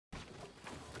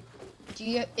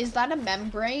Is that a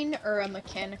membrane or a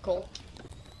mechanical?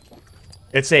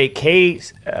 It's a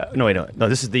case. No, wait, no.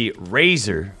 This is the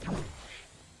Razor.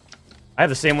 I have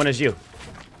the same one as you.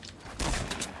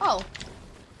 Oh.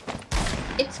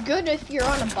 It's good if you're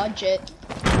on a budget.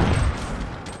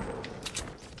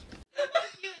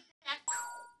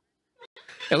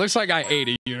 It looks like I ate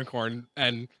a unicorn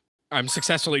and I'm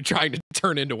successfully trying to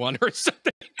turn into one or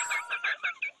something.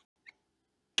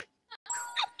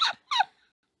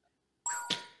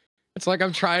 It's like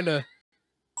I'm trying to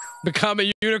become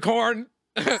a unicorn.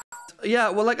 Yeah,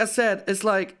 well, like I said, it's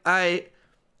like Hey,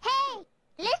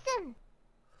 listen.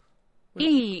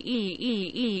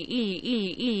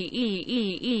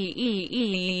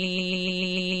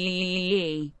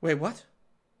 Wait, what?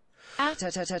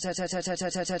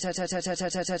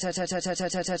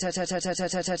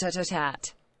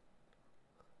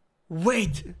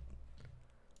 Wait.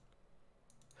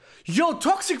 Yo,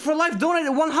 Toxic for Life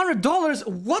donated $100.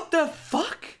 What the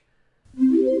fuck?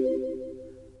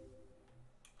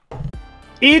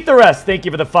 Eat the rest. Thank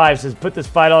you for the 5. Says put this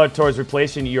 $5 towards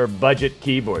replacing your budget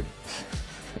keyboard.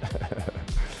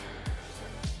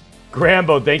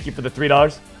 Grambo, thank you for the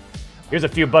 $3. Here's a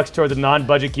few bucks towards a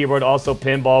non-budget keyboard. Also,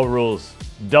 pinball rules.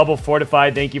 Double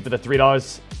Fortified, thank you for the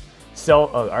 $3.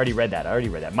 Oh, I already read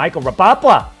that. Michael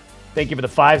Rapapla, thank you for the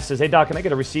 5. Says, hey Doc, can I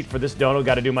get a receipt for this dono?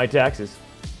 Got to do my taxes.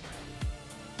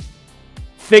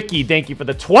 Thicky, thank you for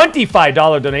the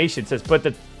 $25 donation. Says, put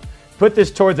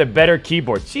this towards a better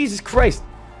keyboard. Jesus Christ.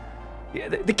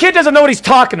 The kid doesn't know what he's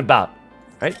talking about.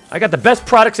 Right? I got the best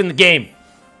products in the game.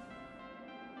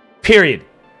 Period.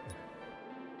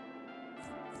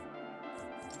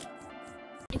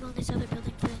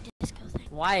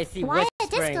 Why is he whispering?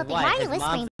 Why are you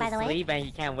whispering, by the way? Asleep and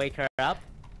he can't wake her up?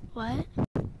 What?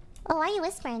 Oh, why are you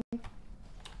whispering? Oh,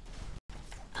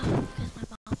 because my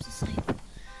mom's asleep.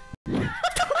 And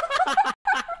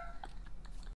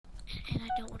I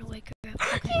don't want to wake her up.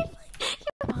 Okay.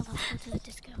 Mom, let's go to the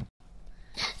disco.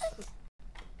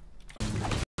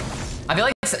 I feel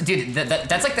like, dude,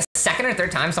 that's like the second or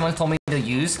third time someone told me to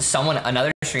use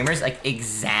another streamer's like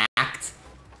exact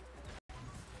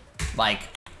like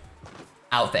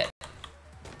outfit.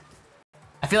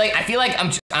 I feel like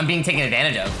I'm being taken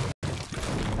advantage of.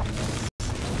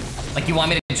 Like you want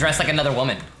me to dress like another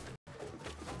woman.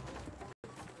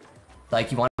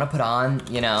 Like you want to put on,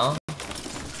 you know?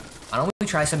 Why don't we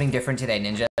try something different today,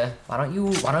 Ninja? Why don't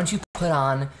you put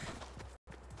on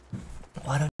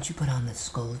the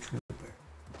Skull Trooper?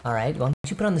 Alright, why don't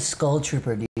you put on the Skull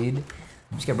Trooper, dude?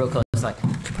 Just get real close, like,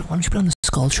 why don't you put on the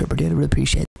Skull Trooper, dude? I really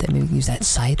appreciate that. Maybe use that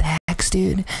scythe axe,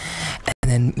 dude.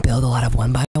 And then build a lot of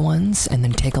 1x1s, and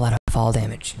then take a lot of fall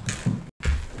damage.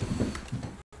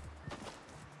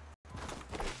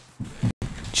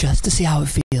 Just to see how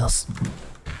it feels.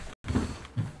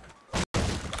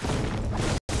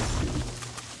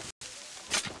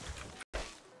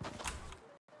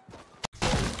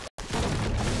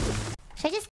 Should I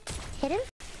just hit him?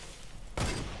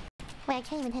 Wait, I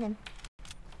can't even hit him.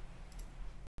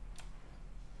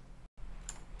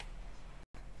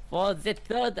 For the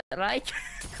third, right?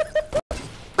 Don't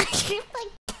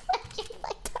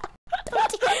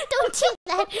do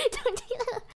that. Don't do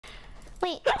that.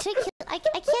 Wait, should I kill? I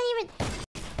can't even.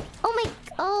 Oh my.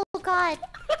 Oh god.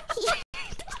 I feel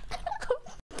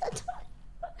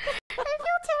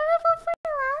terrible for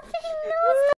laughing. No,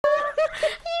 stop.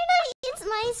 You're not. It's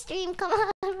my stream. Come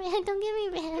on, man. Don't get me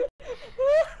banned.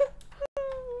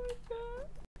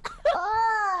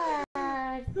 Oh.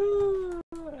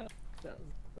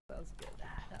 That was good.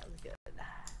 That was good.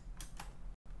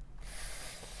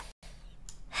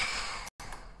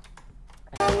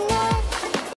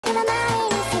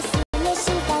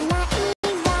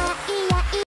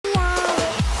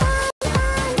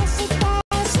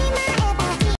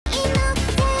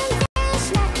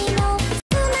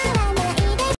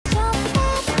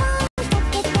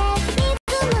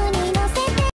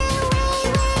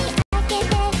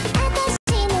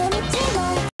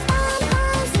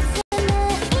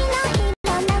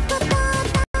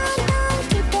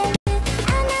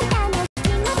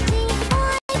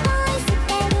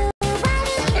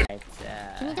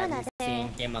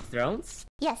 Game of Thrones?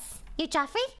 Yes. You're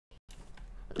Joffrey?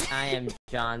 I am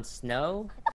Jon Snow.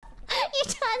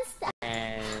 You're Jon Snow.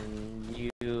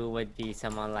 And you would be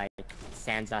someone like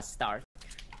Sansa Stark.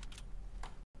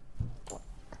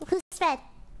 Who's Fed?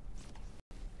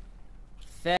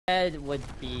 Fed would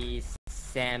be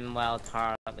Samuel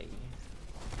Tarly.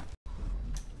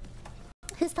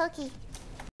 Who's Pokey?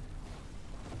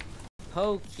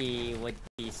 Pokey would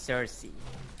be Cersei.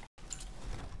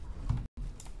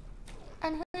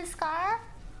 And who's Scar?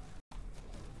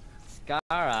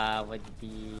 mascara would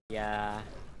be I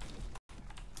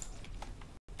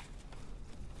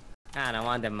don't know,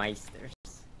 one of the Meisters.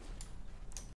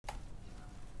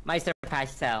 Meister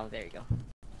Pastel, there you go.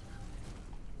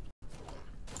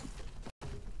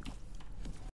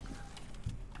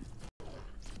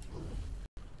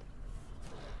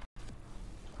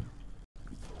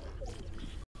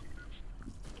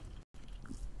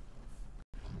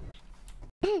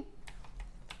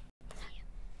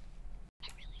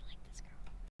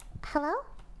 Hello?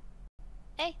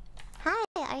 Hey. Hi,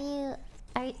 are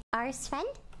you R's friend?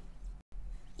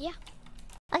 Yeah.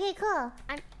 Okay, cool.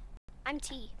 I'm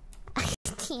T.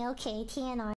 T, okay, T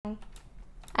and R.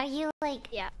 Are you like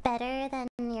better than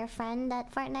your friend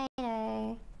at Fortnite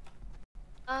or?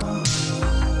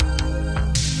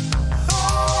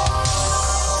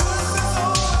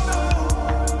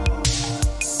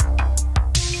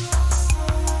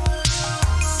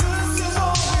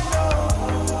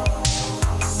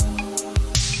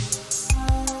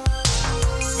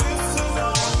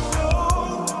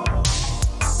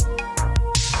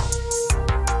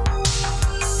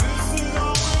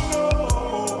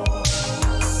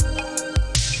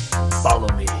 Follow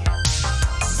me.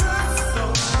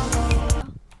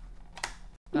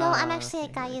 No, I'm actually a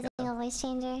guy using a voice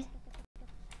changer.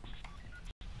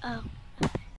 Oh.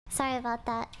 Sorry about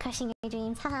that, crushing your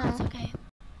dreams. Haha. That's okay.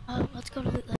 Let's go to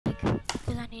Loot Lake,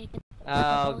 because I need to get...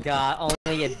 Oh god,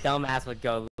 only a dumbass would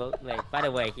go Loot Lake. By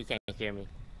the way, he can't hear me.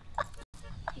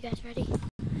 You guys ready?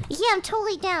 Yeah, I'm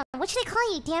totally down. What should I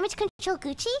call you? Damage Control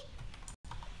Gucci?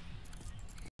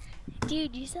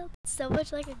 Dude, you sound so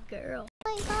much like a girl.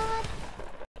 Oh my god.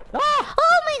 Ah!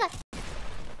 Oh my god!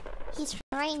 He's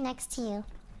right next to you.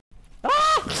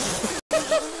 Ah!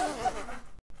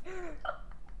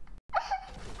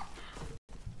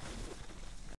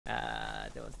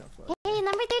 There was no floor. Hey,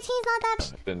 number 13 is not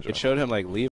that. It showed him like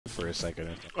leave for a second.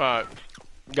 Alright.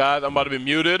 Guys, I'm about to be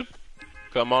muted.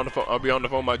 Cause I'm on the phone. I'll be on the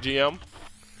phone with my GM.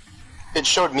 It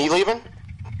showed me leaving?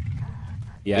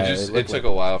 Yeah, it took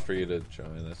a while for you to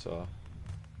join, that's all.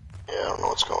 Yeah, I don't know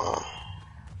what's going on.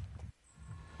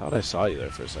 I thought I saw you there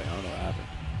for a second. I don't know what happened.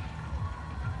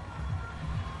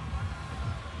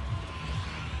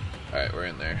 Alright, we're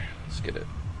in there. Let's get it.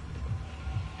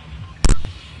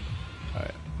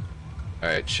 Alright.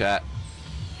 Alright, chat.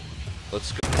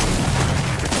 Let's go.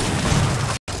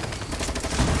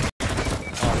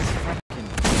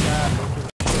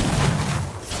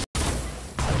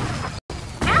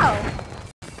 Ow!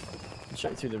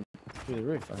 Straight through the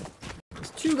roof. Right? There's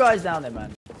two guys down there,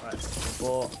 man. Right.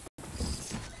 Four.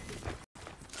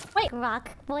 Wait, rock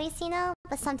voice, you know?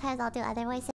 But sometimes I'll do other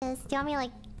voices. Do you want me to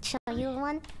like show you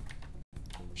one?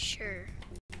 Sure.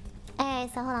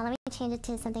 Alright, so hold on, let me change it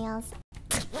to something else.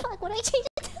 Fuck, what do I change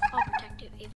it to? I'll protect you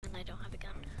even when I don't have a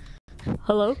gun.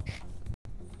 Hello?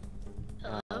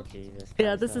 Oh, Jesus Yeah,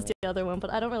 Christ, this is Ellie. the other one,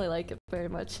 but I don't really like it very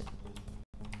much.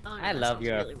 Oh, no, I that love sounds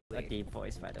your really deep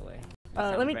voice, by the way.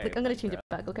 Let me. I'm gonna change it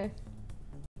back, okay?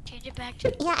 Change it back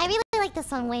to... Yeah, I really like this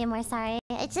one way more, sorry.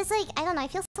 It's just like, I don't know, I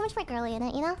feel so much more girly in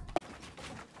it, you know?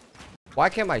 Why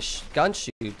can't my gun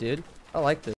shoot, dude? I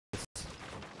like this.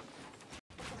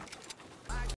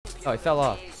 Oh, he fell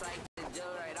off. Wait.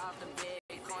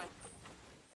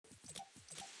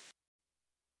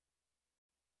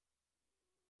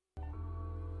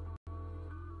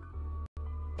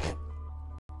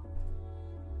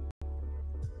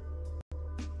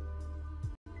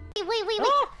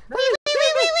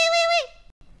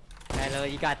 Hello,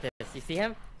 you got this. You see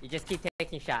him? You just keep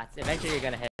taking shots. Eventually, you're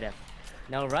gonna hit him.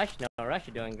 No rush, no rush.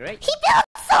 You're doing great. He built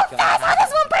so Go fast! How ahead.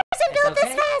 does one person It's build okay.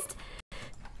 this fast?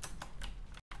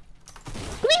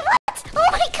 Wait, what? Oh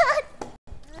my god!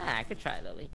 Ah, I could try,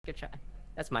 Lily. Good try.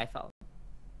 That's my fault.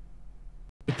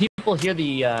 Do people hear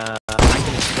the I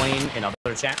can explain in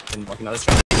other chat and like another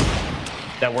chat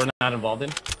that we're not involved in?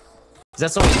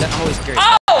 That's always I'm always curious.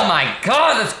 Oh my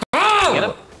god, that's Get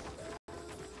him?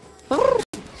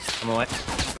 I'm away.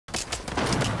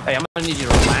 Hey, I'm gonna need you to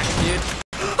relax, dude.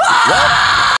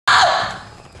 What?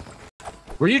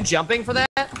 Were you jumping for that?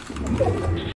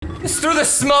 Just through the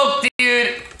smoke,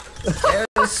 dude. It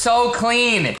was so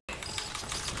clean.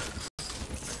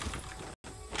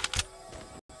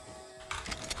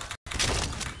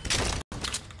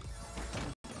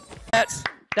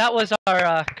 That was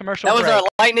our commercial That was break. our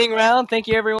lightning round. Thank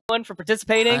you everyone for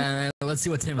participating. Let's see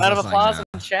what Tim Round of looks like applause now.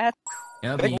 in chat.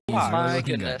 Yep, Oh he's really my looking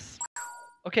good. goodness.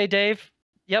 Okay, Dave.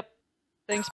 Yep.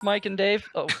 Thanks, Mike and Dave.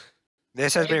 Oh.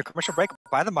 This has been a commercial break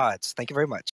by the mods. Thank you very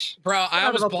much. Bro, I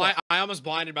almost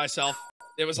blinded myself.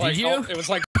 It was like you? it was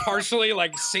like partially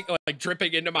like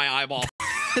dripping into my eyeball.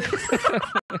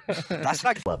 That's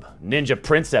not Club. Ninja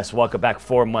Princess, welcome back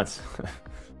 4 months.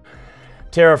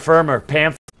 Terra Firmer,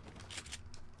 Pam